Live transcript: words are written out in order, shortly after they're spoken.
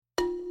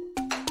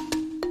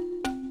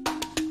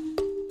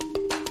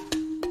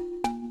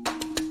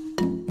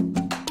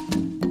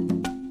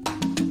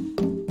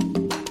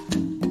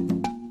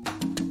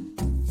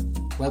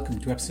Welcome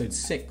to episode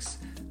 6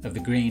 of the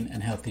Green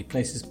and Healthy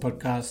Places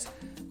podcast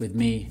with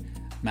me,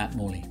 Matt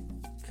Morley,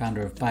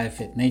 founder of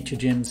BioFit Nature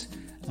Gyms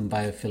and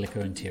Biofilico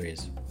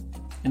Interiors.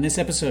 In this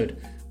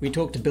episode, we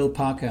talk to Bill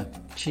Parker,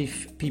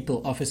 Chief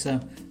People Officer,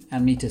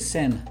 and Mita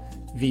Sen,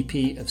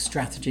 VP of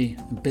Strategy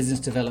and Business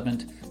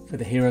Development for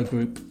the Hero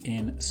Group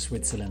in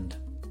Switzerland.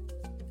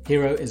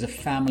 Hero is a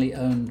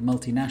family-owned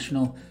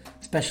multinational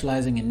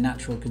specializing in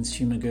natural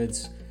consumer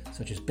goods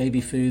such as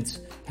baby foods,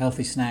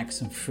 healthy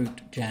snacks and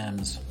fruit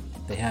jams.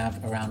 They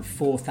have around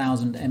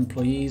 4,000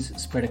 employees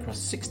spread across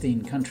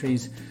 16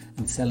 countries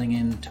and selling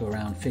into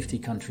around 50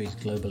 countries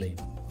globally.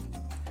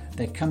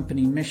 Their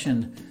company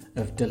mission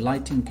of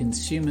delighting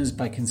consumers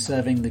by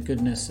conserving the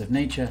goodness of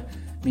nature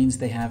means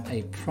they have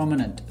a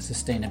prominent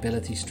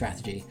sustainability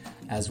strategy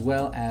as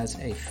well as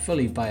a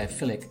fully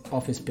biophilic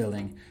office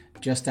building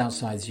just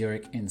outside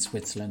Zurich in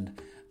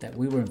Switzerland that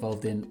we were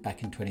involved in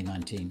back in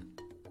 2019.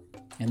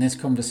 In this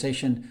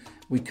conversation,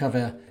 we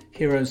cover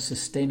Hero's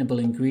sustainable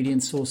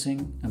ingredient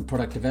sourcing and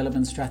product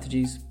development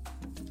strategies,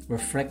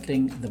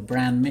 reflecting the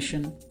brand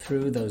mission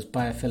through those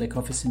biophilic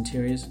office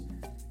interiors,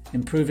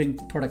 improving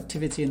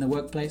productivity in the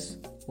workplace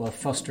while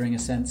fostering a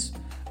sense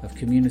of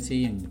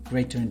community and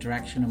greater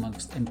interaction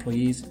amongst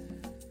employees,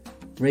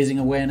 raising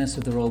awareness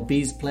of the role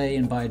bees play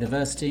in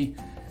biodiversity,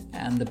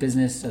 and the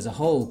business as a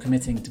whole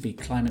committing to be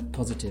climate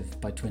positive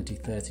by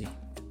 2030.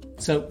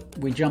 So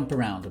we jump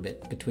around a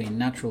bit between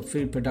natural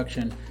food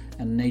production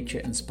and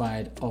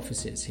nature-inspired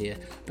offices here,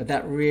 but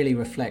that really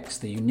reflects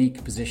the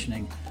unique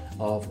positioning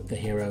of the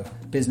Hero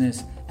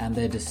business and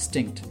their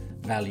distinct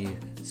value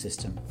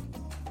system.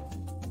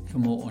 For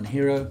more on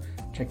Hero,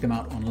 check them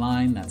out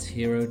online, that's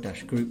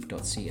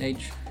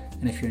hero-group.ch.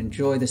 And if you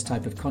enjoy this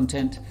type of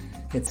content,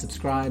 hit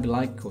subscribe,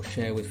 like, or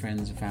share with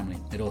friends and family.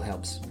 It all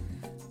helps.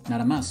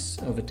 Nada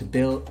más, over to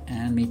Bill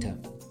and Mita.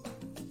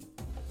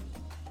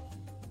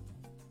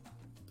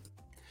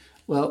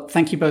 Well,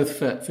 thank you both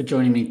for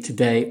joining me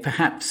today.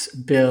 Perhaps,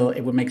 Bill,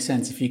 it would make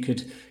sense if you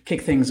could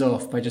kick things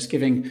off by just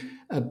giving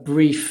a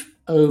brief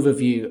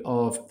overview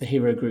of the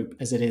Hero Group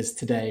as it is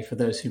today for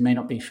those who may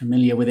not be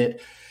familiar with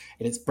it,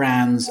 its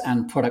brands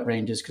and product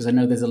ranges, because I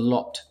know there's a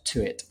lot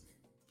to it.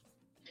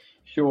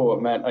 Sure,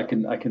 Matt, I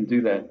can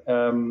do that.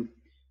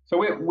 So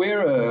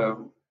we're a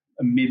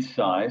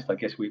mid-sized, I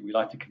guess we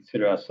like to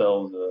consider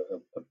ourselves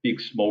a big,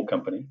 small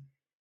company,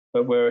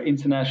 but we're an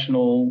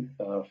international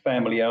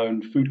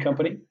family-owned food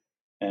company.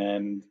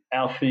 And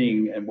our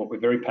thing and what we're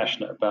very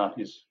passionate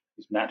about is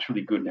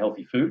naturally good and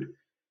healthy food.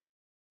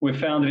 We're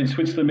founded in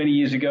Switzerland many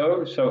years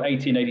ago. So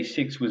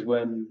 1886 was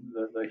when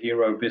the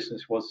Hero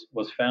business was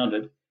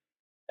founded.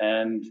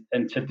 And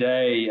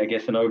today, I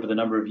guess, and over the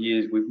number of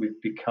years,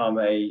 we've become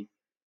a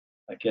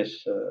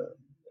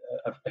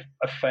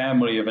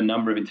family of a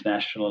number of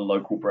international and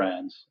local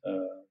brands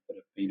that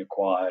have been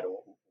acquired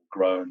or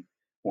grown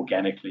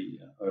organically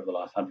over the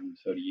last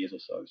 130 years or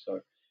so. So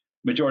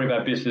majority of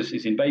our business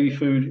is in baby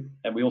food,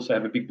 and we also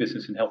have a big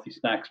business in healthy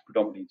snacks,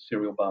 predominantly in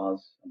cereal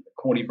bars. Under the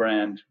Corny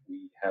brand,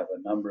 we have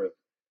a number of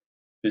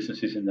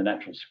businesses in the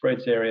natural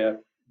spreads area,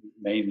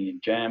 mainly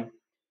in jam.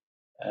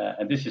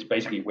 And this is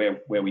basically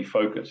where we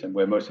focus and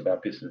where most of our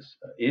business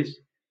is.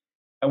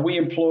 And we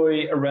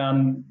employ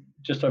around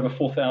just over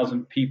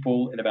 4,000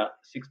 people in about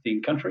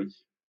 16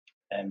 countries.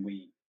 And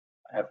we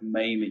have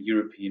mainly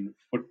European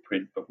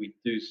footprint, but we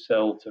do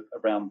sell to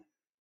around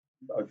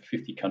over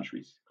 50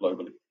 countries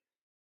globally.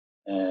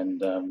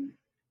 And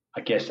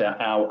I guess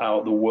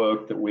the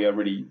work that we are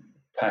really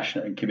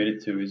passionate and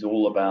committed to is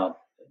all about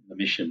the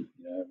mission,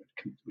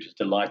 which is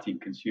delighting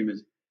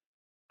consumers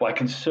by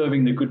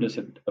conserving the goodness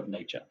of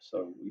nature.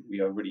 So we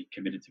are really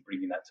committed to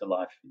bringing that to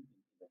life in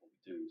what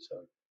we do.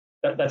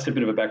 So that's a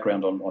bit of a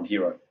background on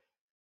Hero.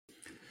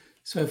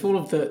 So if all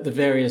of the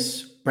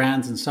various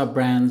brands and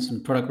sub-brands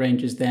and product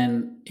ranges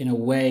then in a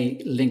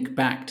way link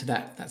back to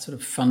that sort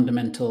of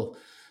fundamental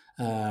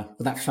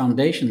that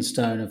foundation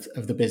stone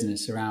of the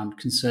business around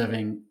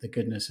conserving the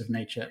goodness of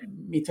nature.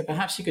 Mita,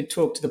 perhaps you could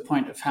talk to the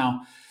point of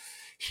how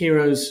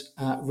Hero's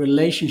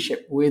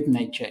relationship with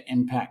nature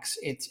impacts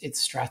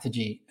its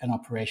strategy and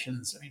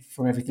operations. I mean,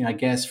 from everything, I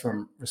guess,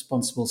 from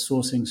responsible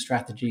sourcing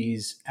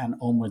strategies and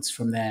onwards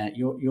from there,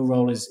 your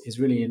role is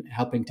really in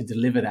helping to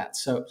deliver that.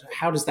 So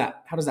how does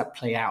that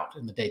play out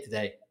in the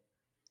day-to-day?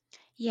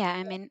 Yeah,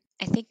 I mean,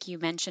 I think you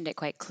mentioned it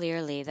quite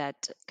clearly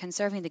that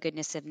conserving the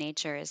goodness of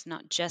nature is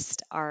not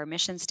just our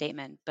mission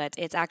statement, but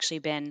it's actually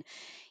been,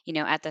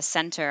 at the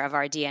center of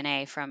our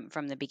DNA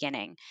from the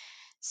beginning.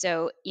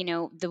 So,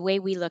 the way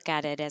we look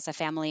at it as a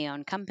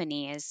family-owned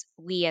company is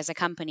we as a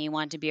company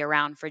want to be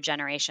around for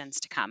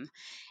generations to come.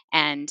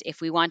 And if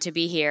we want to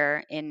be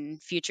here in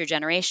future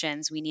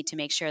generations, we need to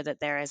make sure that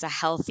there is a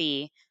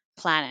healthy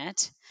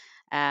planet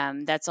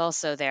that's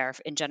also there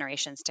in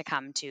generations to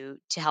come to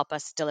help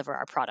us deliver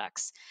our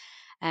products.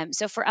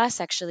 So for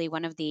us, actually,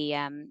 one of the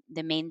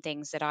main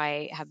things that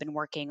I have been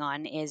working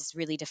on is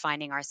really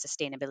defining our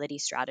sustainability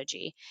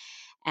strategy,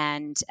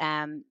 and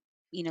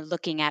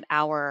looking at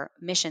our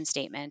mission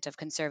statement of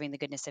conserving the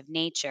goodness of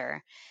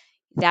nature.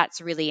 That's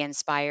really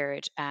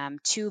inspired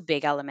two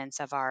big elements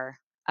of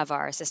of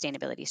our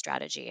sustainability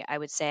strategy. I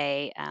would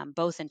say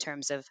both in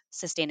terms of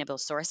sustainable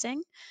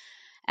sourcing,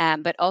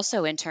 but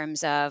also in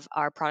terms of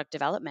our product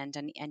development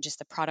and just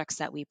the products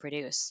that we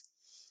produce.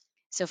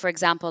 So, for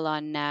example,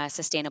 on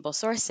sustainable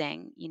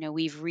sourcing,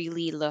 we've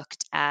really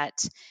looked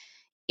at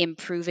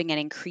improving and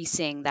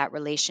increasing that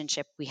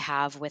relationship we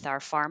have with our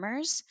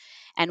farmers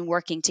and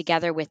working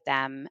together with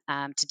them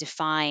to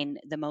define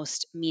the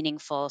most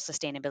meaningful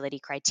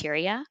sustainability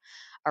criteria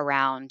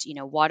around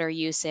water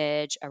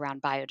usage,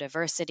 around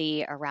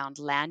biodiversity, around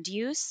land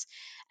use,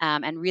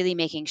 and really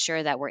making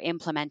sure that we're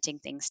implementing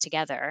things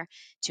together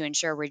to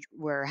ensure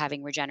we're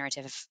having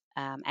regenerative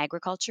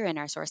agriculture in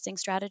our sourcing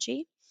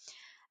strategy.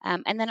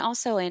 And then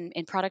also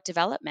in product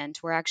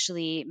development, we're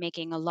actually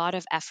making a lot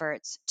of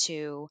efforts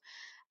to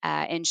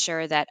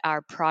ensure that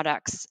our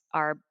products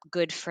are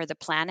good for the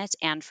planet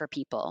and for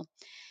people.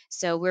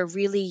 So we're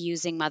really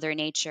using Mother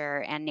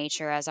Nature and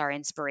nature as our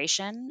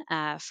inspiration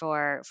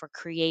for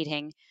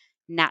creating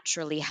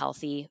naturally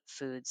healthy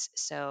foods.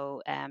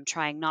 So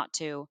trying not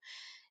to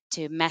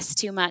mess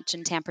too much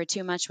and tamper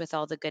too much with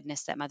all the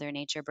goodness that Mother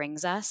Nature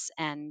brings us,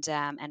 and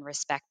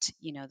respect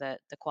the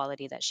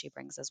quality that she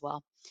brings as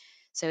well.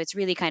 So it's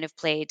really kind of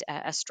played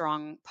a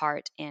strong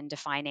part in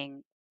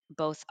defining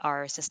both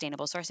our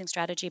sustainable sourcing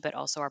strategy, but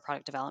also our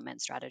product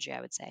development strategy,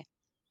 I would say.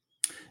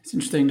 It's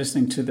interesting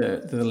listening to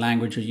the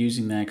language you're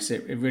using there, because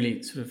it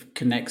really sort of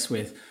connects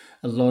with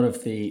a lot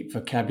of the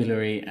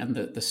vocabulary and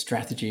the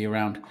strategy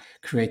around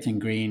creating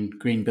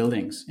green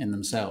buildings in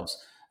themselves,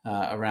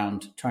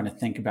 around trying to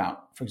think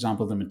about, for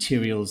example, the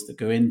materials that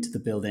go into the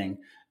building,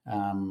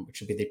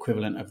 which would be the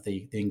equivalent of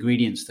the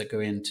ingredients that go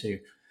into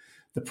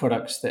the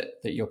products that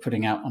you're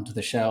putting out onto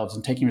the shelves,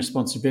 and taking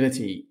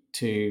responsibility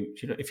to,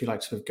 if you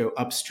like, sort of go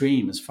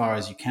upstream as far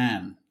as you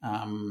can.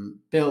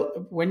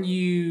 Bill, when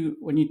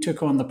you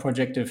took on the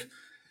project of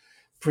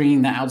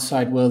bringing the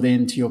outside world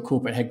into your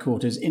corporate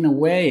headquarters, in a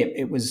way,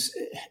 it was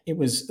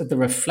the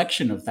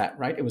reflection of that,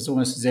 right? It was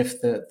almost as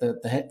if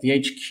the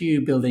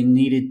HQ building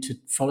needed to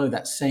follow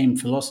that same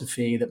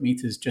philosophy that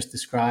Mita's just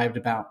described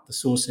about the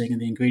sourcing and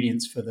the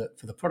ingredients for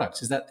the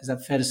products. Is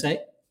that fair to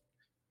say?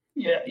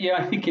 Yeah,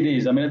 I think it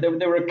is. I mean,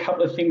 there were a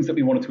couple of things that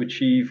we wanted to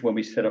achieve when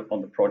we set up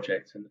on the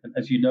project. And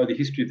as you know, the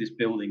history of this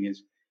building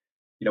is,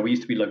 we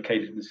used to be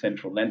located in the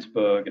central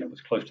Lenzburg, and it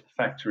was close to the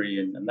factory,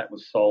 and that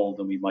was sold,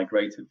 and we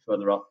migrated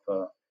further up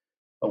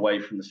away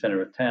from the center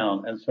of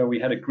town. And so we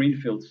had a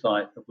greenfield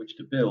site of which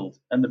to build.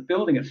 And the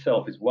building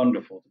itself is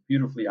wonderful. It's a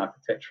beautifully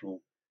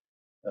architectural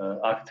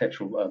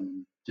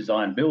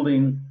design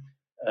building,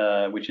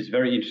 which is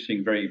very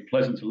interesting, very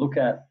pleasant to look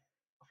at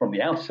from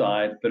the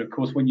outside. But of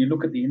course, when you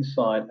look at the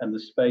inside and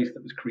the space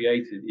that was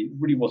created, it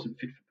really wasn't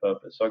fit for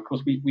purpose. So of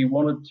course, we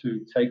wanted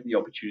to take the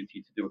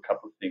opportunity to do a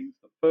couple of things.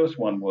 The first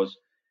one was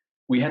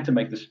we had to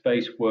make the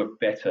space work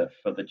better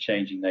for the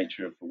changing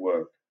nature of the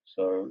work.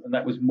 And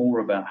that was more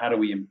about how do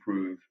we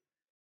improve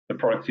the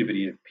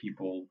productivity of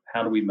people?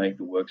 How do we make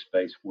the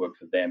workspace work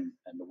for them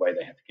and the way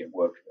they have to get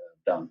work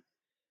done?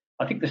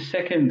 I think the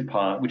second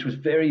part, which was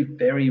very,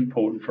 very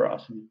important for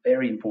us and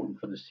very important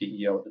for the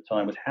CEO at the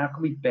time, was how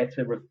can we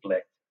better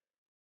reflect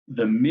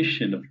the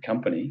mission of the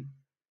company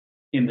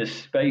in the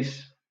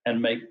space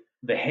and make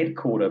the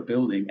headquarter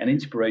building an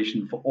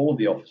inspiration for all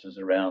the offices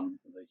around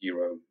the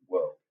hero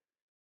world.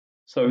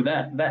 So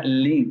that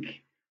link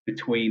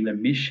between the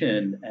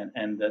mission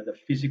and the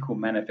physical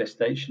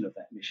manifestation of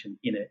that mission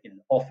in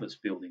an office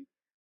building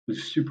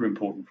was super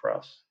important for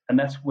us. And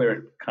that's where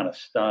it kind of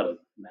started,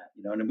 Matt,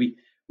 and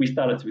we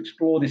started to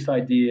explore this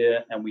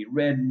idea, and we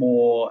read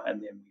more,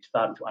 and then we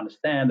started to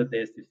understand that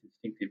there's this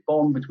distinctive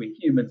bond between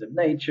humans and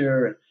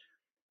nature.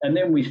 And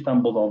then we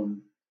stumbled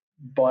on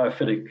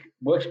biophilic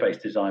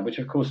workspace design, which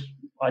of course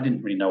I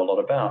didn't really know a lot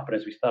about, but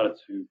as we started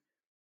to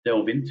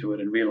delve into it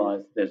and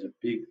realize there's a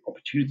big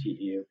opportunity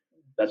here,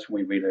 that's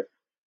when we really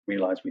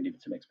realized we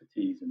needed some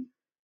expertise, and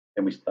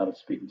then we started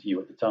speaking to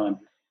you at the time.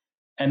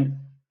 And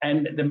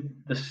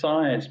the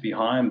science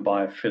behind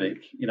biophilic,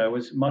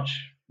 was much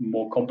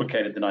more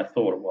complicated than I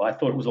thought. Well, I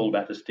thought it was all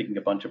about just sticking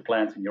a bunch of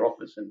plants in your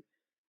office and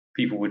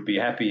people would be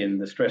happy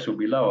and the stress would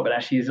be lower. But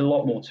actually, there's a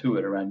lot more to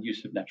it around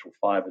use of natural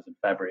fibers and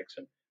fabrics,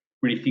 and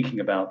really thinking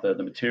about the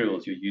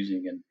materials you're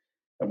using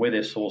and where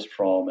they're sourced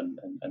from,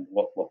 and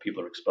what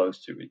people are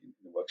exposed to in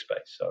the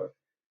workspace. So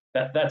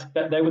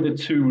they were the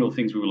two real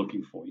things we were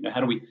looking for.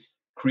 How do we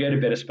create a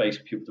better space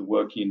for people to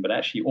work in, but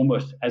actually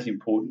almost as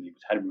importantly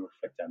was how do we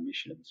reflect our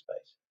mission in the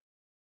space?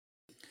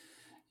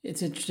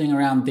 It's interesting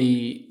around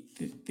the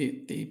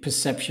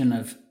perception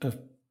of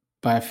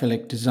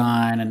biophilic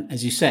design, and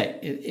as you say,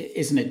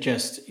 isn't it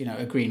just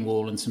a green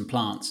wall and some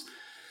plants?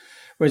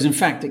 Whereas in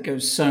fact, it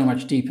goes so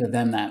much deeper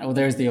than that, or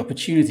there's the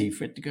opportunity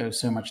for it to go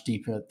so much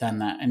deeper than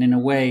that. And in a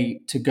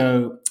way, to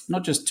go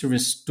not just to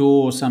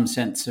restore some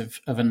sense of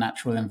a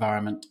natural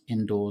environment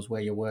indoors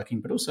where you're working,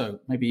 but also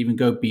maybe even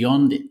go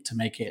beyond it to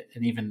make it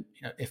an even,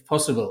 if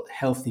possible,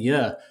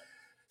 healthier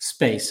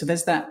space. So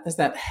there's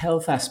that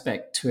health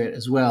aspect to it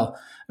as well.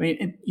 I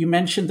mean, you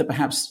mentioned that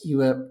perhaps you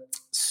were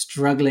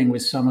struggling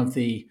with some of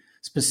the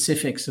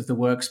specifics of the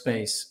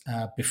workspace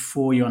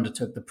before you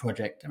undertook the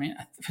project? I mean,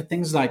 for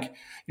things like,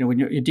 when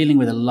you're dealing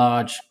with a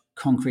large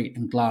concrete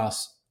and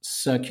glass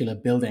circular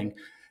building,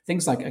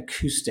 things like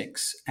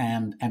acoustics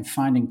and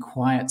finding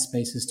quiet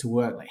spaces to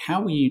work. Like,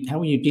 how were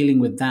you dealing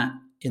with that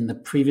in the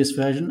previous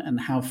version, and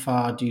how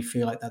far do you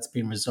feel like that's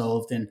been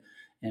resolved in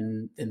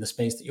the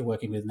space that you're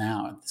working with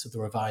now, so the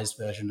revised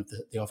version of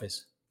the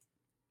office?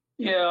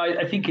 Yeah,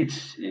 I think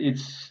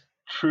it's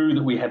true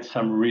that we had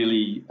some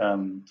really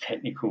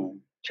technical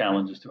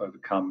challenges to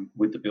overcome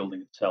with the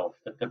building itself.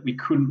 That we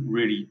couldn't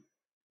really,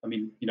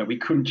 we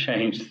couldn't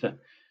change the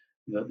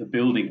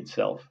building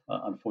itself,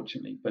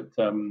 unfortunately. But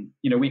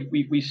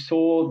we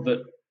saw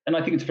that, and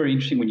I think it's very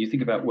interesting when you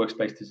think about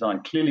workspace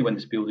design. Clearly, when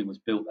this building was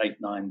built 8,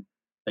 9,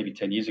 maybe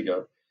 10 years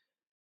ago,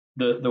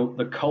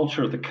 the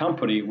culture of the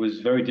company was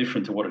very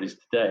different to what it is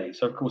today.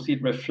 So of course,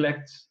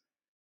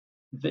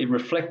 they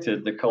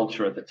reflected the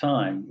culture at the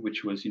time,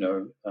 which was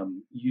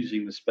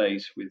using the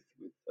space with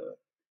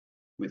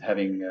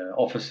having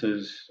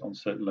offices on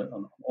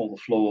all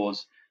the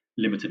floors,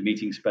 limited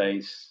meeting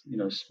space,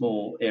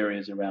 small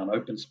areas around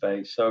open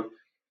space. So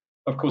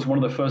of course,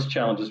 one of the first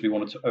challenges we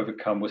wanted to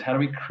overcome was how do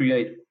we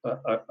create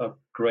a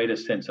greater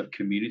sense of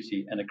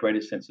community and a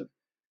greater sense of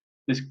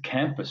this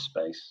campus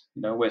space,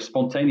 where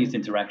spontaneous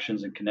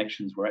interactions and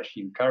connections were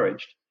actually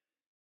encouraged,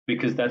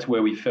 because that's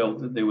where we felt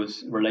that there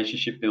was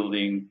relationship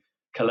building,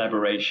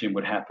 collaboration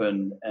would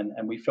happen,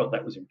 and we felt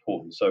that was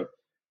important. So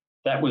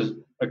that was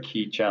a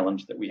key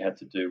challenge that we had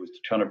to do, was to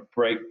try to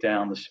break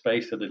down the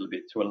space a little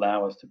bit to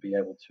allow us to be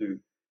able to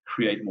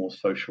create more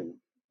social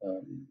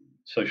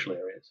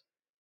areas.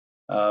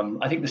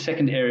 I think the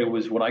second area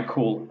was what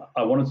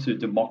I wanted to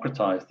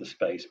democratize the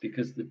space,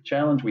 because the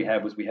challenge we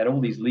had was we had all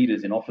these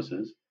leaders in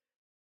offices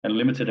and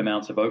limited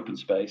amounts of open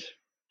space.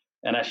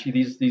 And actually,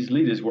 these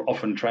leaders were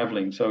often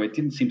traveling, so it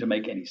didn't seem to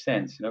make any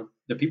sense.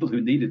 The people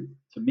who needed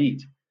to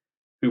meet,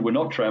 who were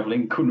not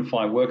traveling, couldn't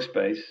find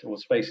workspace or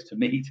space to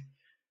meet.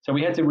 So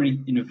we had to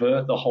really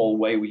invert the whole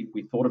way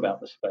we thought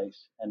about the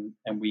space, and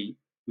we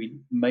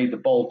made the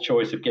bold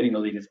choice of getting the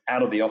leaders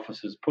out of the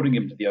offices, putting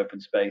them to the open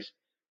space,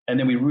 and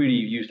then we really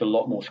used a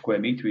lot more square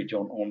meterage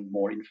on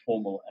more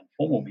informal and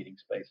formal meeting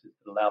spaces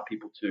that allow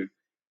people to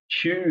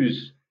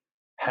choose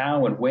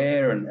how and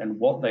where and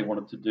what they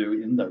wanted to do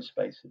in those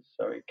spaces.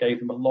 So it gave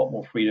them a lot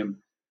more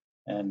freedom,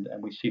 and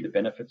we see the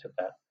benefits of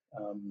that.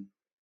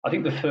 I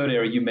think the third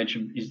area you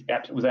mentioned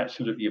was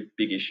absolutely a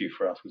big issue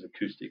for us, was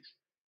acoustics.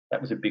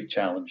 That was a big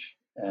challenge.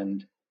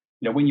 And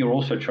when you're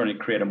also trying to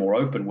create a more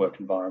open work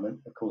environment,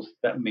 of course,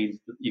 that means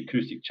that the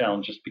acoustic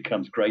challenge just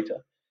becomes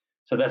greater.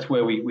 So that's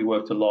where we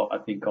worked a lot, I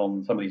think,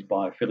 on some of these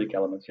biophilic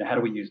elements. How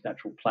do we use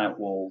natural plant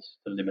walls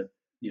to limit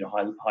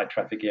high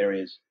traffic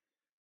areas?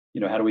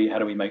 How do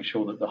we make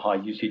sure that the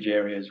high usage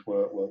areas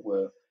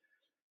were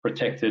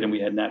protected, and we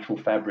had natural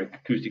fabric,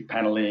 acoustic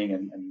paneling,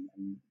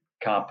 and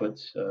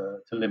carpets to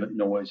limit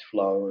noise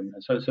flow, and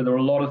so there were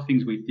a lot of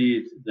things we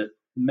did that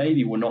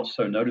maybe were not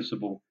so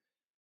noticeable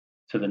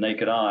to the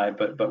naked eye,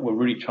 but we're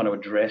really trying to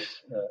address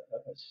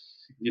a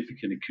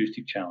significant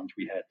acoustic challenge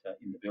we had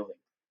in the building.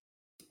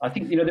 I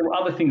think there were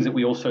other things that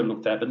we also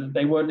looked at, but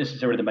they weren't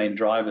necessarily the main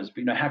drivers.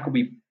 But how could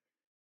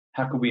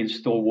we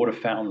install water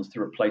fountains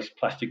to replace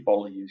plastic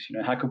bottle use?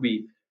 How could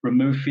we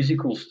remove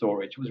physical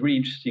storage? It was really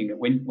interesting that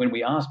when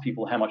we asked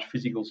people how much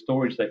physical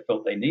storage they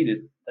felt they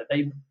needed, that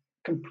they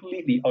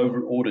completely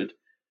over-ordered,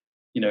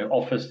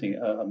 office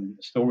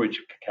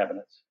storage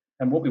cabinets.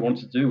 And what we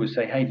wanted to do was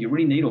say, hey, do you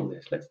really need all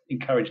this? Let's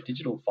encourage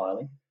digital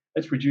filing.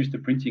 Let's reduce the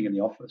printing in the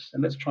office,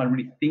 and let's try and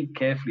really think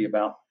carefully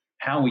about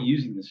how we're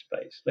using this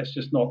space. Let's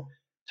just not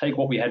take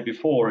what we had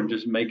before and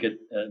just make it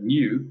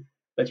new.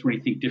 Let's really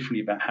think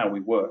differently about how we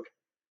work.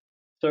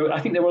 So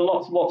I think there were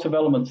lots of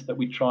elements that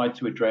we tried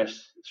to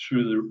address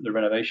through the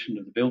renovation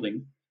of the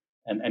building,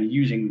 and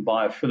using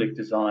biophilic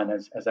design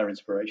as our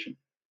inspiration.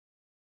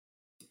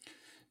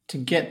 To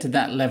get to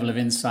that level of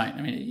insight,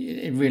 I mean,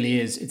 it really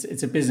is.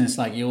 It's a business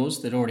like yours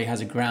that already has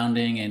a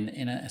grounding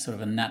in a sort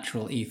of a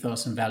natural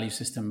ethos and value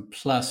system,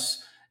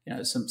 plus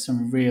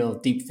some real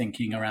deep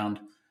thinking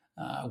around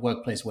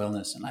workplace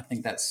wellness. And I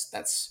think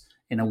that's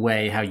in a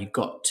way how you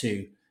got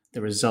to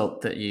the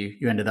result that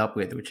you ended up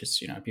with, which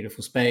is a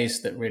beautiful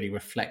space that really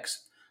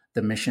reflects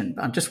the mission.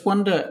 But I just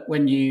wonder,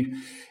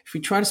 if we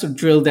try to sort of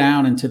drill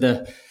down into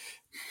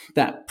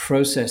that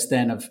process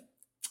then of,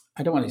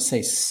 I don't want to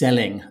say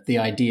selling the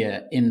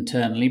idea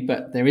internally,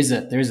 but there is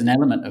an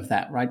element of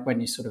that, right?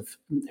 When you sort of,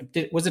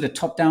 was it a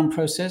top-down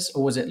process,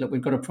 or was it, look,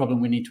 we've got a problem,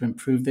 we need to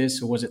improve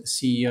this, or was it the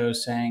CEO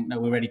saying, no,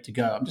 we're ready to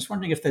go? I'm just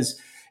wondering if there's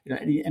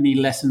any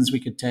lessons we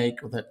could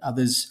take, or that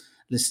others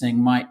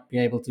listening might be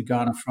able to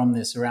garner from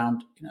this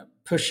around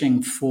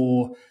pushing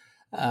for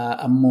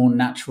a more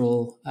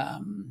natural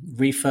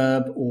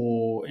refurb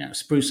or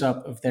spruce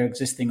up of their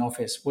existing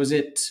office. Was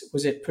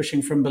it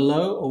pushing from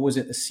below, or was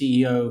it the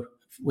CEO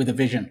with a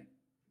vision?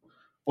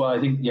 Well,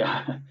 I think,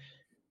 yeah.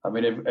 I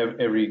mean,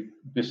 every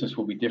business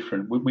will be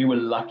different. We were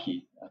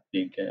lucky, I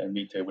think, and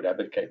Mito would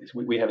advocate this.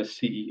 We have a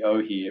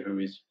CEO here who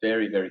is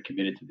very, very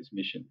committed to this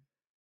mission.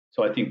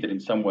 So I think that in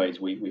some ways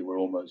we were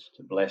almost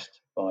blessed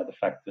by the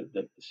fact that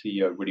the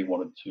CEO really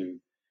wanted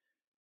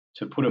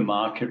to put a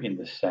marker in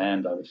the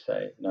sand, I would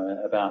say,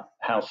 about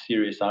how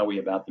serious are we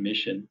about the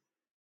mission.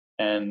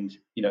 And,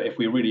 if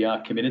we really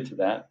are committed to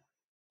that,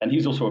 and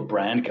he's also a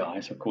brand guy,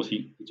 so of course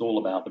it's all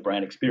about the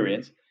brand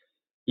experience.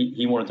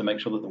 He wanted to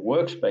make sure that the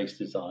workspace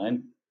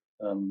design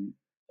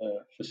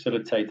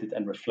facilitated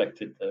and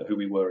reflected who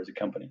we were as a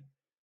company.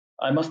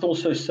 I must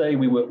also say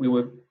we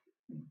were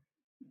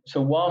so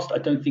whilst I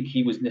don't think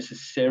he was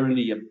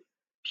necessarily a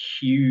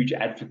huge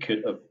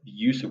advocate of the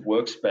use of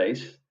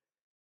workspace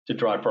to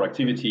drive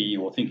productivity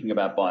or thinking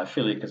about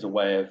biophilic as a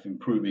way of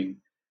improving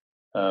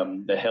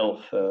the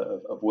health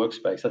of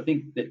workspace. I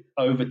think that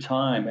over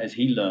time, as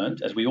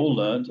we all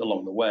learned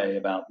along the way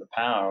about the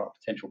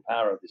potential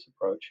power of this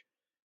approach,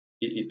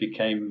 it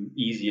became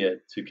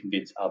easier to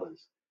convince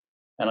others.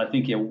 And I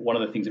think one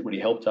of the things that really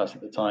helped us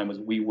at the time was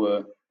we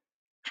were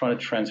trying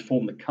to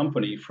transform the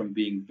company from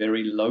being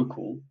very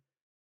local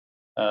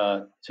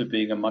to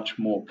being a much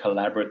more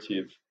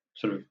collaborative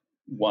sort of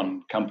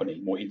one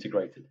company, more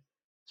integrated.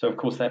 So, of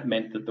course, that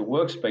meant that the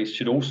workspace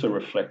should also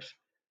reflect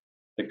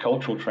the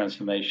cultural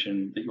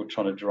transformation that you're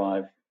trying to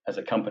drive as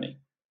a company.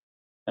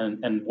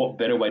 And what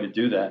better way to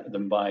do that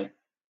than by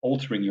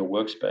altering your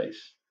workspace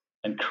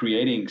and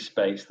creating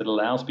space that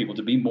allows people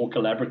to be more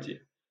collaborative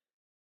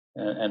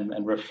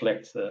and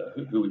reflect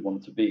who we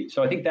wanted to be.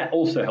 So I think that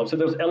also helps. So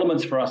there was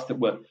elements for us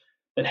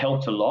that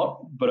helped a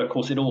lot, but of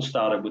course it all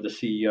started with the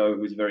CEO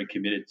who was very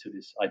committed to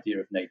this idea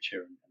of nature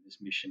and this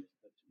mission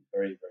that's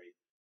very, very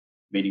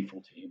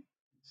meaningful to him.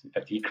 In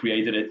fact, he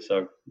created it,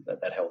 so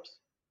that helps.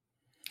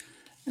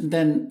 And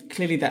then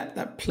clearly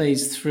that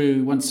plays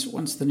through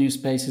once the new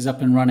space is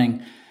up and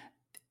running.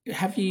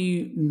 Have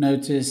you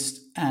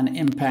noticed an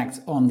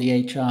impact on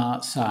the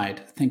HR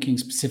side, thinking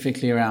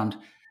specifically around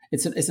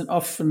it's an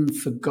often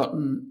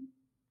forgotten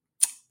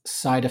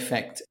side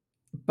effect,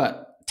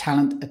 but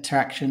talent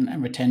attraction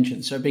and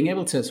retention. So being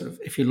able to sort of,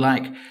 if you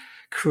like,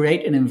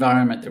 create an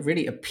environment that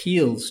really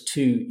appeals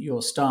to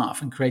your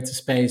staff and creates a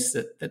space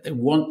that they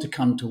want to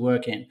come to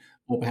work in,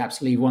 or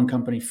perhaps leave one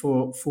company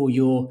for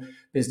your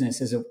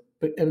business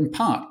but in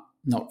part,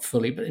 not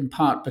fully, but in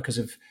part because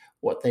of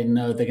what they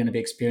know they're going to be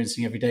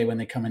experiencing every day when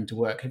they come into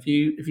work. Have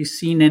you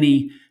seen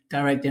any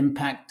direct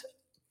impact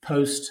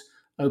post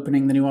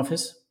opening the new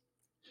office?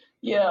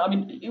 Yeah, I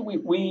mean,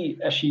 we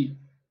actually,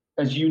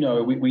 as you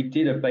know, we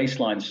did a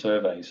baseline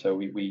survey. So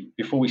we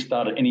before we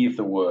started any of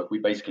the work, we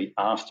basically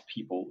asked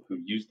people who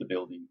use the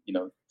building,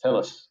 tell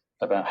us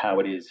about how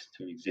it is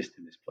to exist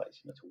in this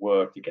place, to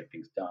work, to get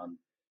things done.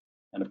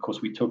 And of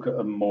course, we took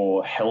a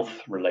more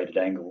health-related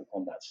angle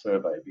on that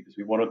survey because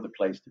we wanted the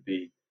place to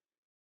be,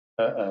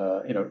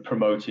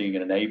 promoting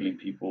and enabling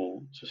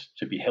people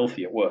to be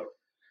healthy at work.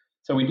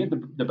 So we did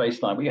the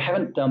baseline. We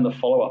haven't done the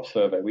follow-up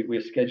survey.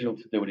 We're scheduled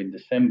to do it in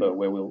December,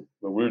 where we'll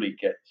really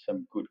get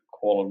some good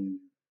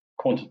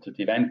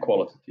quantitative and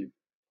qualitative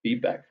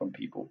feedback from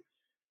people.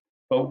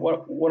 But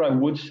what I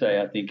would say,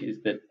 I think,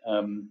 is that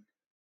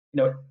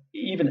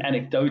even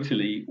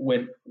anecdotally,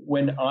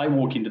 when I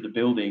walk into the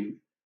building,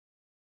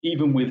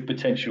 even with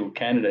potential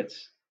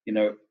candidates,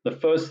 the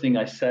first thing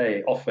I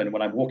say often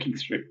when I'm walking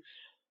through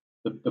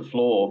the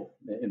floor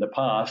in the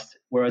past,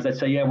 whereas I'd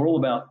say, yeah, we're all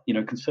about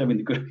conserving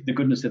the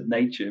goodness of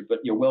nature, but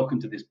you're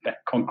welcome to this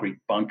concrete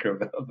bunker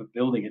of a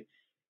building.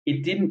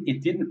 It didn't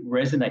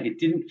resonate. It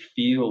didn't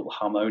feel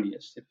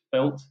harmonious. It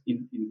felt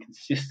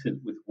inconsistent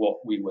with what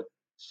we were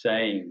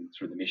saying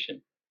through the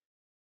mission.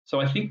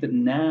 So I think that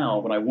now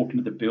when I walk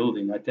into the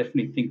building, I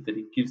definitely think that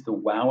it gives the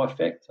wow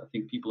effect. I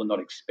think people are not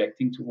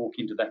expecting to walk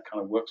into that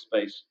kind of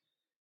workspace.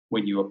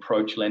 When you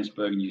approach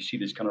Lensburg and you see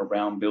this kind of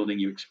round building,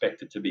 you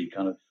expect it to be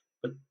kind of,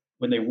 but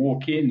when they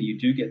walk in, you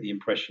do get the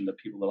impression that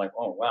people are like,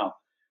 oh, wow,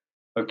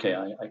 okay,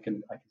 I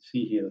can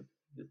see here.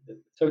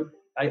 So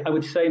I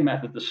would say,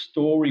 Matt, that the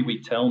story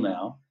we tell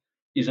now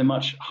is a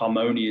much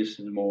harmonious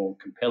and more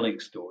compelling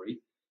story.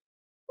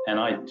 And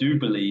I do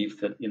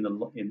believe that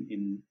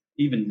in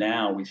even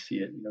now we see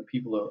it,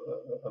 people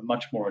are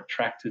much more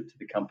attracted to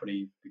the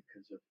company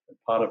because of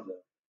part of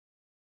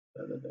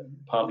the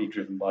partly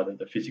driven by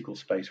the physical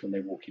space when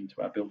they walk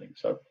into our building.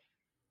 So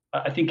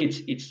I think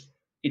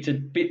it's a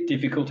bit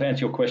difficult to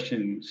answer your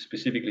question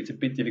specifically. It's a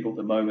bit difficult at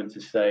the moment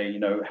to say,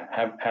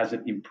 has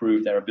it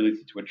improved our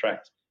ability to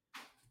attract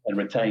and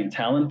retain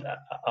talent?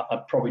 I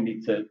probably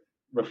need to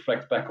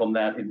reflect back on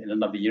that in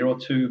another year or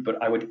two, but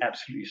I would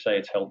absolutely say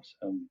it's helped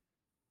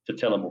to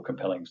tell a more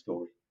compelling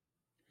story.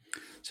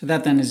 So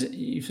that then is,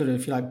 you sort of,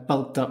 if you like,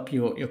 bulked up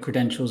your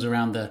credentials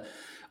around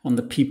on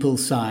the people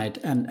side.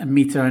 And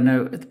Mita, I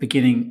know at the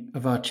beginning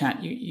of our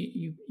chat,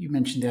 you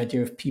mentioned the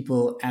idea of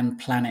people and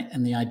planet,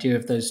 and the idea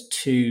of those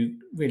two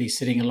really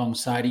sitting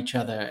alongside each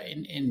other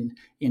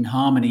in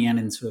harmony and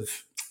in sort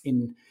of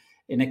in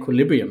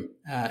equilibrium,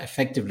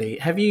 effectively.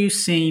 Have you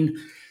seen,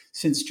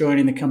 since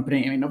joining the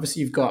company, I mean,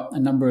 obviously you've got a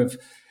number of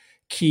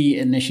key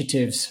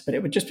initiatives, but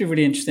it would just be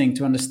really interesting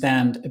to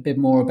understand a bit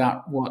more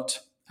about what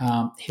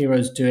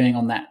Hero's doing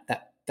on that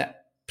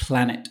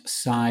planet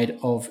side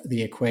of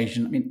the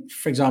equation? I mean,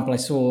 for example,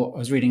 I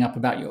was reading up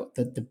about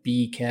the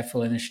Be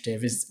Careful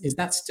initiative. Is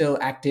that still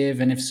active?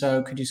 And if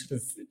so, could you sort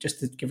of just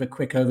to give a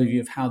quick overview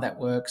of how that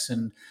works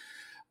and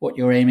what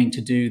you're aiming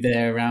to do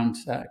there around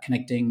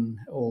connecting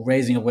or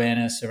raising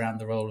awareness around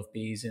the role of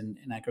bees in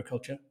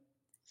agriculture?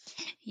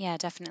 Yeah,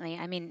 definitely.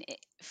 I mean,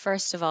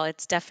 first of all,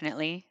 it's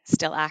definitely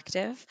still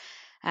active.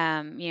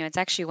 It's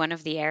actually one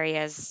of the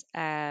areas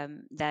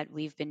that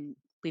we've been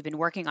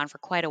working on for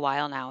quite a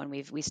while now, and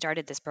we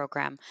started this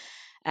program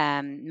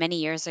many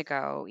years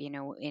ago.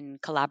 In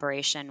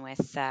collaboration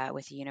with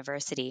the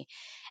university.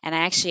 And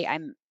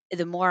I'm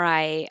the more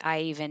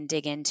I even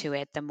dig into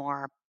it, the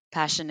more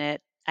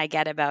passionate I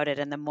get about it,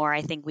 and the more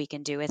I think we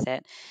can do with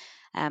it.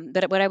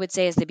 But what I would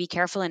say is the Be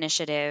Careful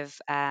initiative,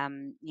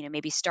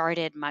 maybe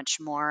started much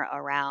more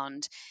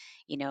around,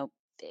 you know,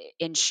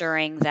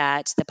 ensuring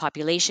that the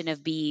population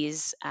of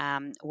bees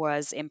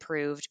was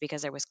improved,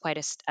 because there was quite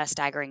a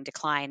staggering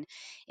decline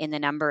in the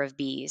number of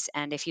bees.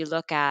 And if you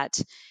look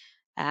at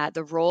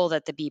the role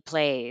that the bee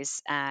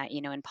plays,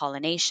 in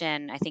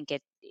pollination, I think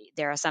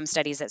there are some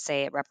studies that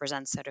say it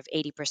represents sort of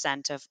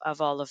 80%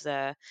 of all of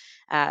the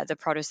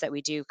produce that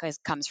we do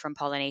comes from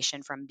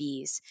pollination from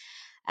bees.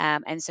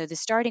 And so the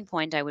starting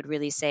point, I would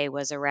really say,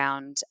 was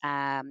around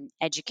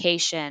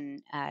education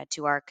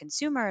to our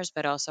consumers,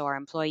 but also our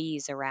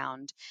employees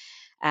around,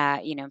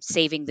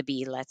 saving the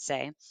bee, let's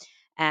say.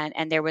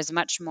 And there was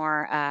much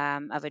more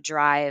of a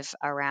drive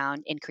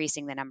around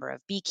increasing the number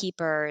of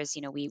beekeepers.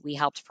 We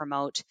helped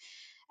promote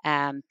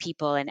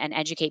people and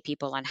educate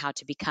people on how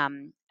to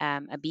become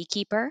a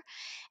beekeeper.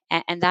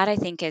 And that, I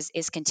think,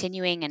 is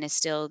continuing and is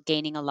still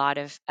gaining a lot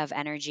of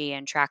energy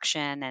and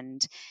traction.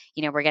 And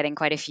we're getting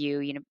quite a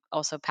few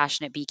also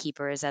passionate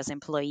beekeepers as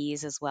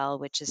employees as well,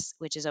 which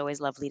is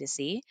always lovely to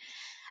see.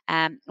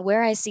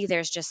 Where I see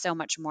there's just so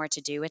much more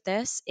to do with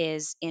this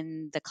is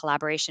in the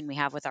collaboration we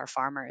have with our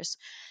farmers.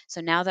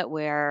 So now that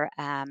we're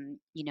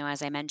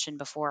as I mentioned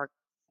before,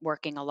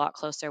 working a lot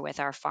closer with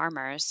our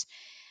farmers,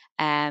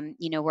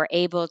 we're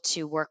able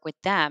to work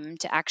with them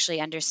to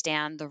actually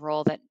understand the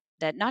role that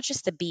not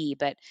just the bee,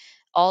 but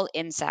all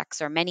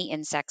insects or many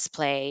insects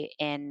play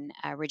in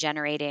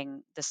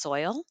regenerating the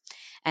soil,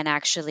 and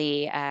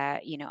actually,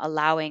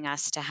 allowing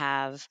us to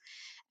have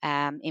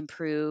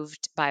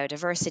improved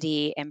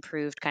biodiversity,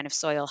 improved kind of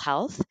soil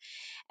health.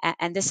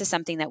 And this is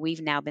something that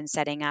we've now been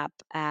setting up,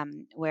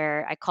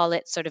 where I call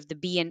it sort of the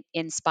bee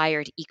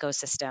inspired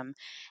ecosystem.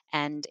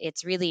 And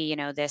it's really,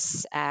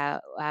 this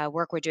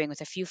work we're doing with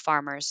a few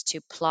farmers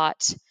to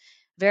plot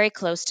very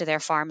close to their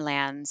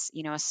farmlands,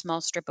 a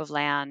small strip of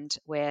land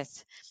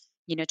with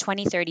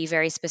 20, 30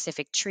 very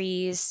specific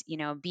trees,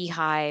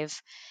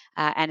 beehive,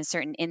 and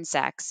certain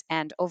insects.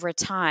 And over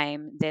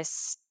time,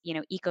 this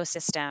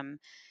ecosystem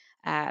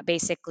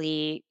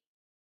basically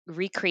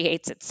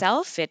recreates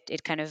itself.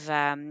 It kind of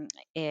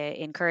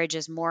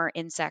encourages more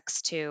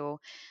insects to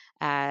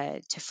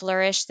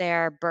flourish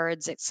there,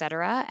 birds,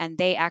 etc., and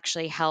they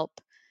actually help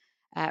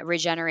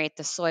regenerate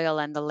the soil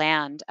and the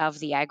land of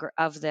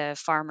the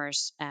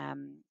farmer's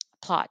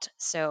plot.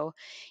 So,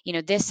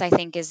 this, I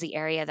think, is the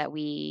area that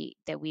we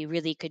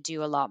really could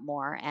do a lot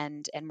more,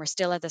 and we're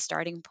still at the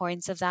starting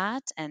points of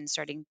that, and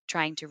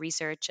trying to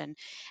research and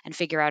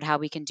figure out how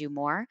we can do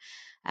more.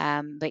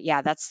 But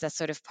yeah, that's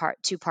sort of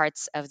two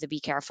parts of the Be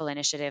Careful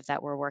initiative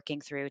that we're working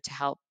through to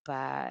help,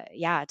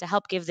 to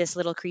help give this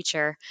little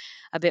creature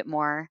a bit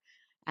more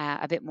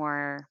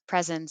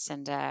presence,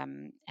 and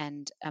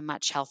a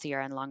much healthier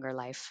and longer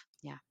life.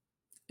 Yeah.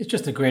 It's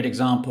just a great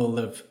example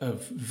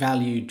of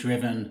value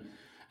driven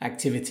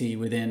activity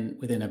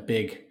within a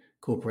big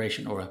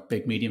corporation or a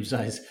big medium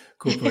sized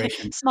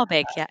corporation. Small,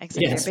 big. Yeah,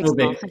 exactly. Yeah, Or big, still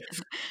small. big,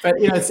 but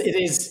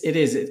it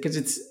is because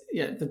it's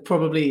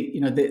probably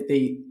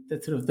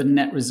the sort of the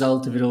net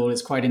result of it all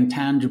is quite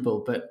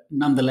intangible, but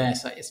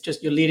nonetheless, it's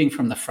just you're leading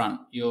from the front.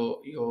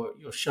 You're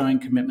showing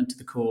commitment to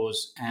the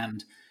cause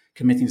and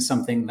committing to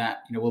something that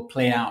will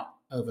play out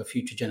over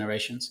future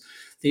generations.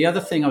 The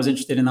other thing I was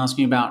interested in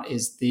asking about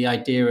is the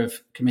idea of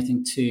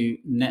committing to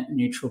net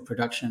neutral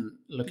production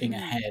looking Mhm.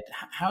 ahead.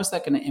 How is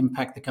that going to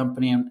impact the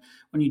company? And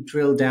when you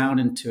drill down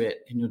into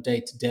it in your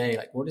day to day,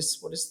 like what is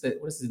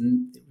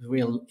the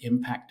real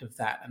impact of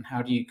that, and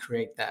how do you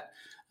create that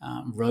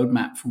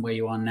roadmap from where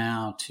you are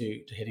now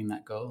to hitting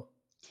that goal?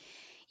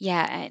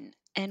 Yeah,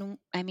 and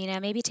I mean, I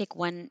maybe take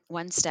one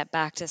step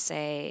back to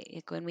say,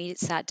 like, when we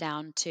sat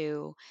down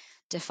to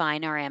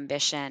define our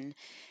ambition,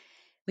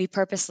 we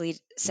purposely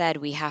said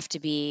we have to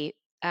be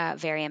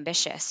very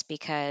ambitious,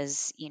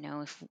 because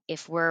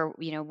if we're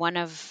one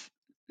of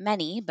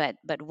many, but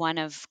one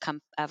of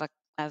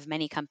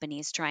many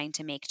companies trying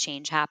to make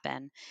change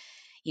happen,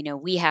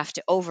 we have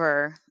to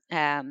over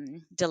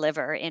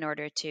deliver in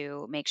order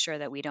to make sure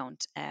that we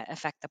don't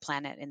affect the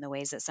planet in the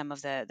ways that some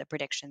of the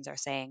predictions are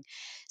saying.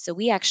 So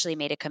we actually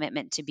made a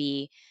commitment to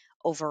be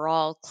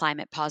overall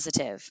climate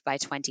positive by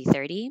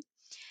 2030.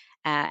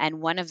 And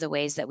one of the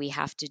ways that we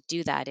have to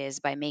do that is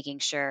by making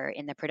sure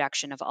in the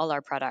production of all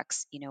our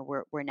products,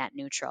 we're net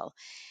neutral.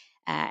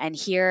 And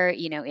here,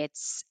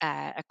 it's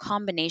a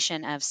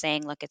combination of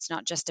saying, look, it's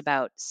not just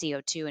about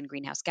CO2 and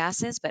greenhouse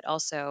gases, but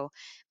also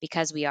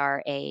because we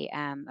are a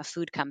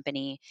food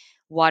company,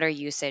 water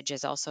usage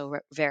is also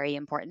very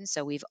important.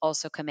 So we've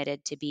also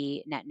committed to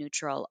be net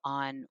neutral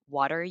on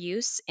water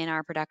use in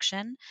our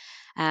production,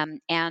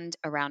 and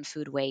around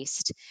food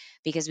waste,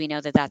 because we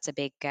know that that's a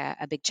big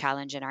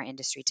challenge in our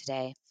industry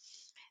today.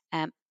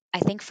 Um, I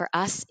think for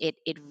us, it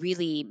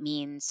really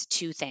means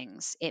two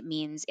things. It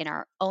means in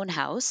our own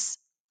house,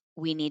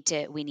 we need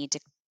to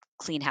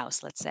clean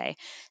house, let's say.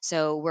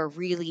 So we're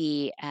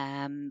really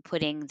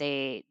putting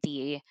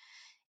the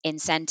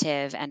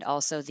incentive and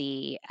also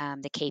the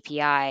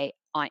KPI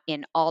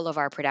in all of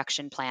our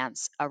production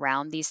plants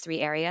around these three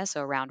areas,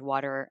 so around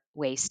water,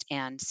 waste,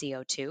 and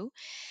CO2.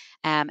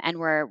 And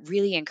we're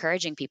really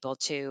encouraging people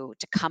to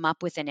come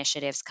up with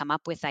initiatives, come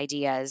up with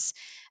ideas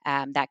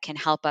that can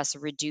help us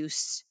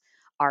reduce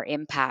our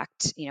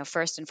impact.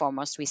 First and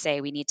foremost, we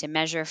say we need to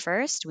measure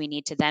first, we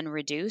need to then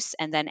reduce,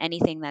 and then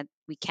anything that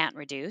we can't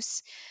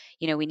reduce,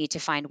 we need to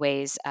find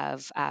ways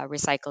of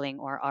recycling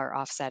or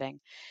offsetting.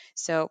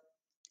 So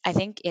I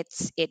think it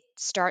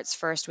starts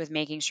first with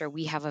making sure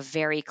we have a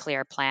very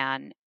clear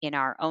plan in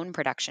our own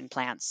production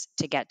plants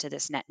to get to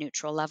this net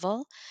neutral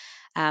level.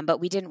 But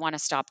we didn't want to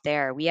stop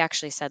there. We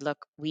actually said,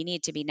 look, we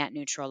need to be net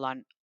neutral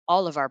on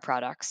all of our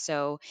products.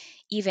 So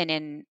even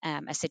in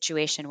a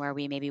situation where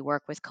we maybe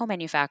work with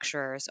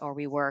co-manufacturers or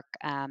we work,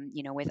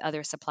 with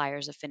other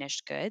suppliers of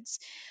finished goods,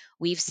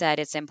 we've said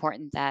it's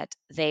important that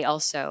they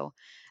also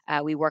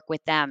we work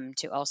with them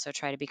to also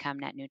try to become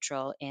net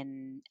neutral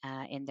in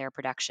their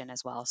production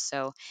as well.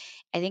 So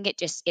I think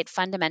it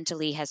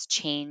fundamentally has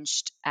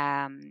changed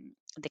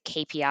the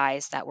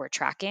KPIs that we're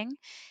tracking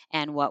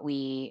and what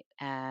we're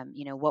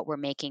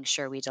making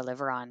sure we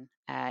deliver on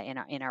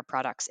in our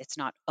products. It's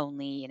not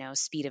only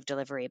speed of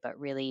delivery, but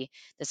really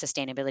the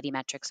sustainability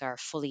metrics are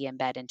fully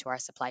embedded into our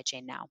supply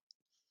chain now.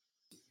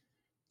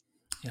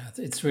 Yeah,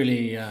 it's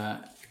really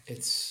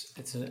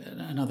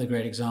another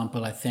great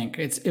example. I think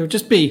it would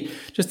just be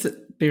to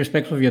be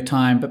respectful of your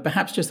time, but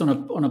perhaps just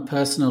on a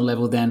personal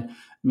level. Then,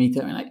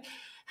 Meeta, I mean, like,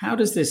 how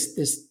does this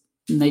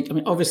nature? I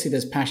mean, obviously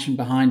there's passion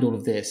behind all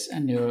of this,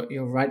 and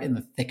you're right in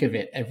the thick of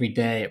it every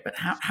day. But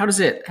how does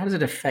it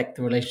affect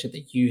the relationship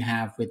that you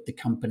have with the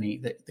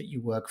company that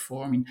you work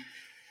for? I mean,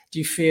 do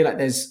you feel like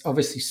there's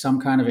obviously some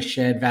kind of a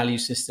shared value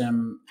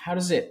system? How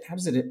does it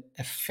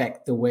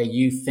affect the way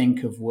you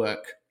think of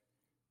work?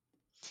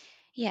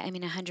 Yeah, I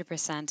mean,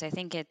 100%. I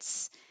think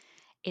it's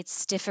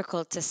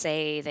difficult to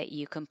say that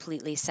you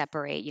completely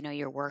separate,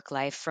 your work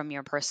life from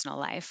your personal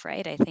life,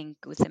 right? I think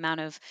with the amount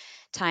of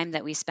time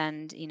that we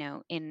spend,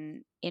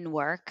 in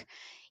work,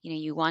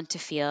 you want to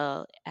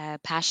feel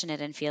passionate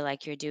and feel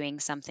like you're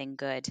doing something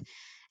good.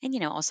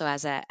 And also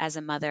as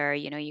a mother,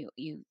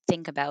 you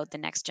think about the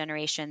next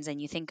generations, and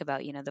you think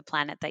about the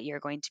planet that you're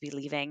going to be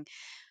leaving,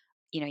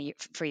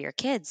 for your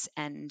kids.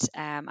 And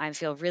I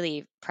feel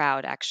really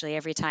proud, actually,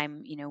 every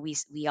time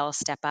we all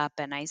step up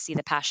and I see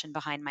the passion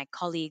behind my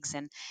colleagues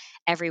and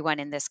everyone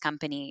in this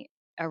company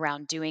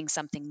around doing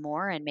something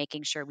more and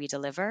making sure we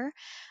deliver.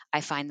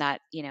 I find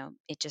that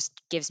it just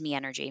gives me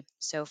energy.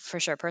 So for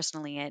sure,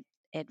 personally,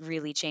 it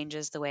really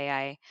changes the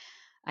way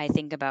I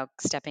think about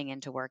stepping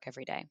into work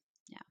every day.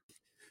 Yeah.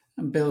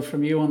 And Bill,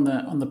 from you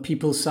on the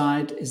people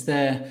side, is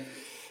there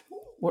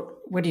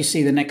where do you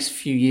see the next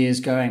few years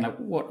going? Like,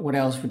 what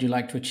else would you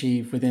like to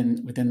achieve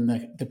within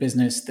the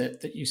business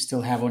that you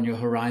still have on your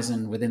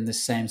horizon within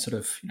this same sort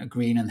of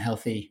green and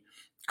healthy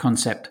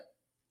concept?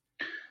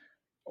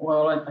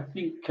 Well, I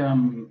think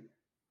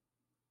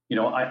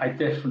I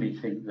definitely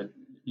think that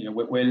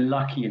we're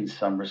lucky in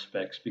some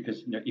respects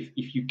because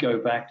if you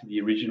go back to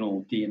the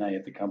original DNA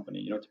of the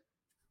company,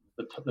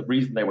 the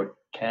reason they were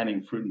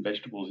canning fruit and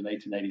vegetables in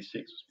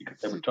 1886 was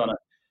because they were trying to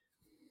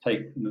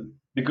take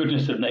the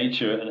goodness of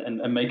nature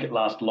and make it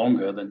last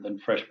longer than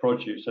fresh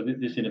produce. So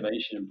this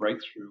innovation and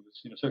breakthrough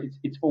was, so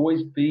it's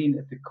always been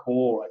at the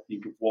core, I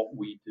think, of what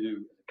we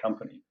do as a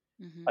company.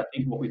 Hmm. I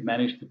think what we've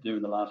managed to do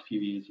in the last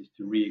few years is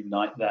to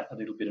reignite that a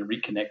little bit and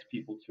reconnect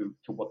people to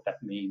what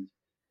that means.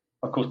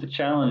 Of course, the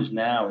challenge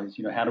now is,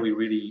 how do we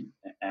really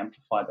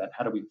amplify that?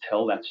 How do we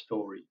tell that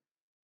story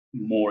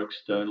more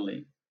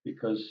externally?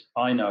 Because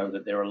I know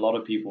that there are a lot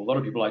of people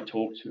I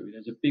talk to.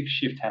 There's a big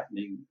shift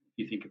happening if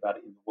you think about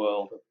it in the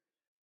world.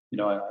 I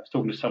was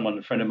talking to someone,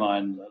 a friend of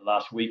mine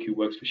last week who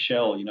works for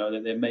Shell,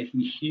 that they're making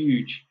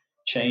huge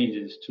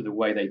changes to the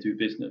way they do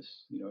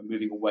business,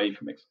 moving away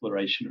from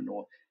exploration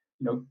or,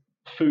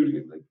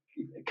 food,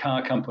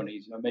 car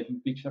companies,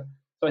 making big stuff.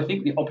 So I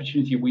think the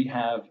opportunity we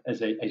have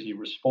as a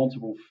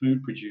responsible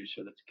food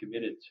producer that's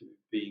committed to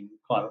being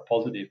climate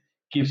positive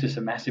gives us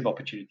a massive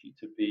opportunity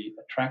to be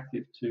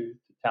attractive to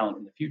talent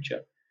in the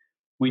future.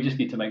 We just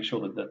need to make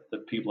sure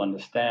that people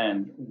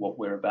understand what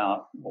we're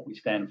about, what we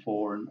stand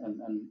for, and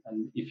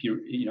if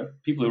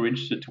people who are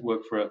interested to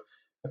work for a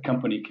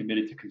company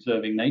committed to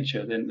conserving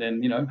nature, then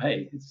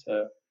hey, it's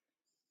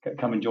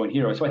come and join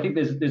Hero. So I think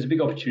there's big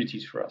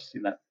opportunities for us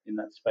in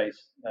that space.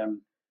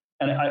 And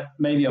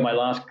maybe on my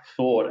last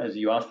thought, as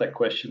you asked that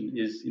question,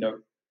 is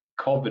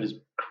COVID has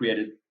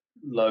created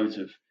loads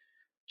of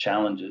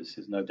challenges.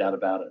 There's no doubt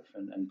about it,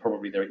 and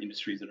probably there are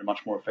industries that are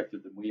much more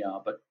affected than we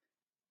are. But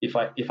if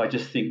I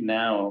just think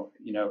now,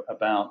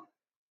 about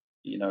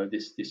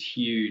this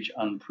huge,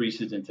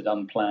 unprecedented,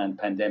 unplanned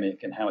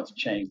pandemic and how it's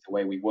changed the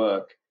way we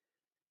work,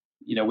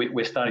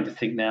 we're starting to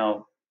think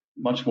now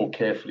much more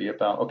carefully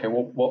about, okay,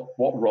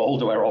 what role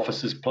do our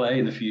offices play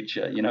in the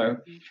future?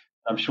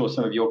 I'm sure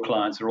some of your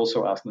clients are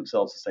also asking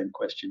themselves the same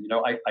question.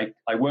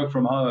 I work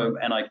from home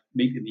and I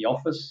meet in the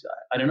office.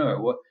 I don't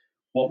know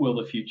what will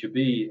the future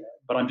be,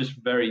 but I'm just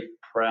very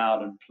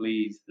proud and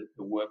pleased that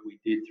the work we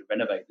did to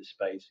renovate the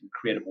space and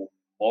create a more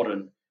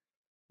modern,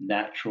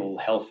 natural,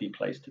 healthy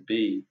place to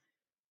be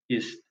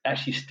is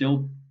actually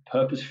still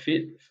purpose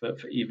fit for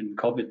even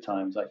COVID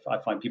times. I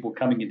find people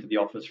coming into the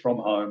office from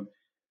home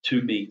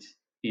to meet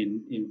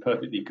in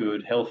perfectly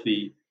good,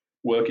 healthy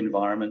work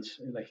environments.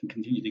 They can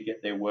continue to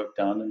get their work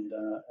done,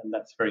 and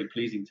that's very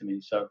pleasing to me.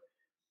 So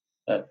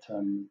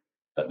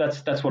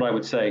that's what I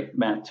would say,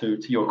 Matt, to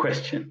your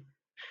question.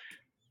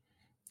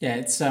 Yeah,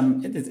 it's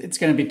going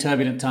to be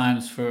turbulent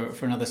times for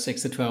another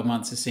 6 to 12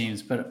 months, it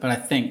seems. But I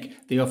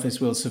think the office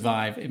will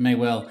survive. It may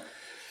well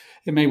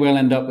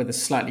end up with a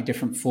slightly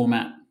different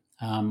format,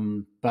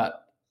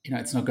 but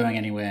it's not going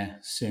anywhere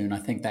soon. I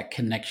think that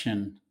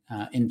connection,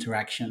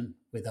 interaction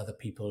with other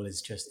people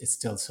it's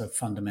still so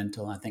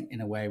fundamental. I think in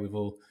a way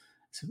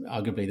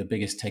arguably the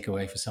biggest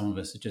takeaway for some of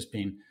us has just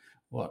been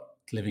what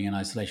living in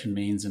isolation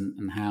means,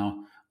 and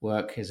how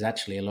work is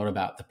actually a lot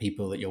about the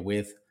people that you're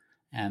with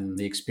and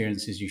the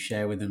experiences you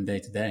share with them day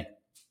to day.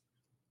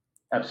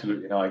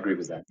 Absolutely, no, I agree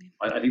with that.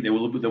 I think there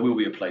will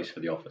be a place for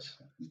the office.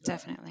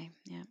 Definitely,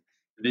 yeah.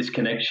 This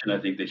connection, I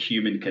think the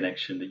human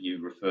connection that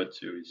you referred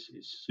to is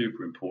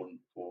super important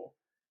for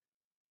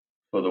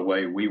the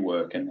way we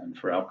work and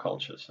for our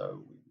culture.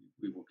 So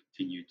we will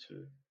continue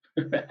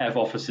to have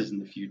offices in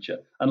the future,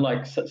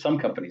 unlike some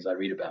companies I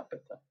read about.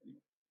 But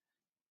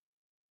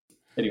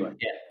anyway.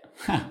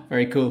 Yeah.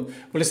 Very cool.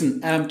 Well,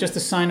 listen, just to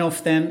sign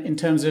off then, in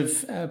terms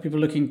of people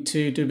looking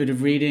to do a bit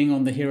of reading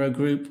on the Hero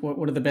Group,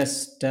 what are the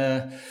best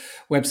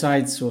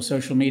websites or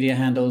social media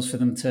handles for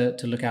them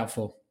to look out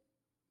for?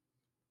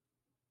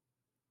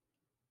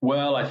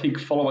 Well, I think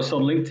follow us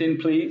on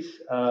LinkedIn, please.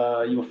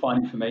 You'll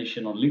find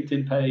information on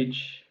LinkedIn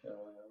page.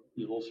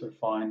 You'll also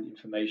find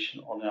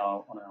information on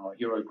our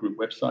Hero Group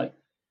website,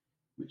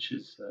 which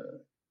has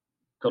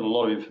got a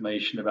lot of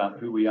information about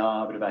who we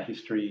are, a bit of our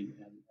history,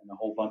 and a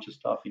whole bunch of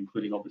stuff,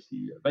 including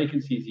obviously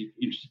vacancies if you're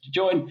interested to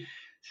join.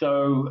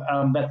 So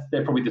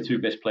they're probably the two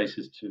best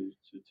places to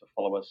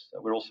follow us.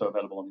 We're also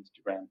available on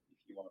Instagram if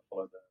you want to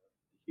follow the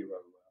Hero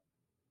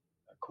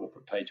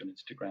corporate page on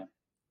Instagram.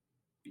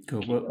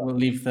 Cool. We'll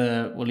leave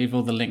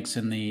all the links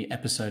in the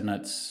episode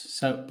notes.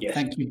 So yes.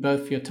 Thank you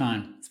both for your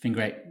time. It's been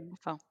great.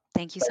 Wonderful.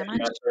 Thank you so much.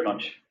 Thank you guys very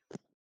much.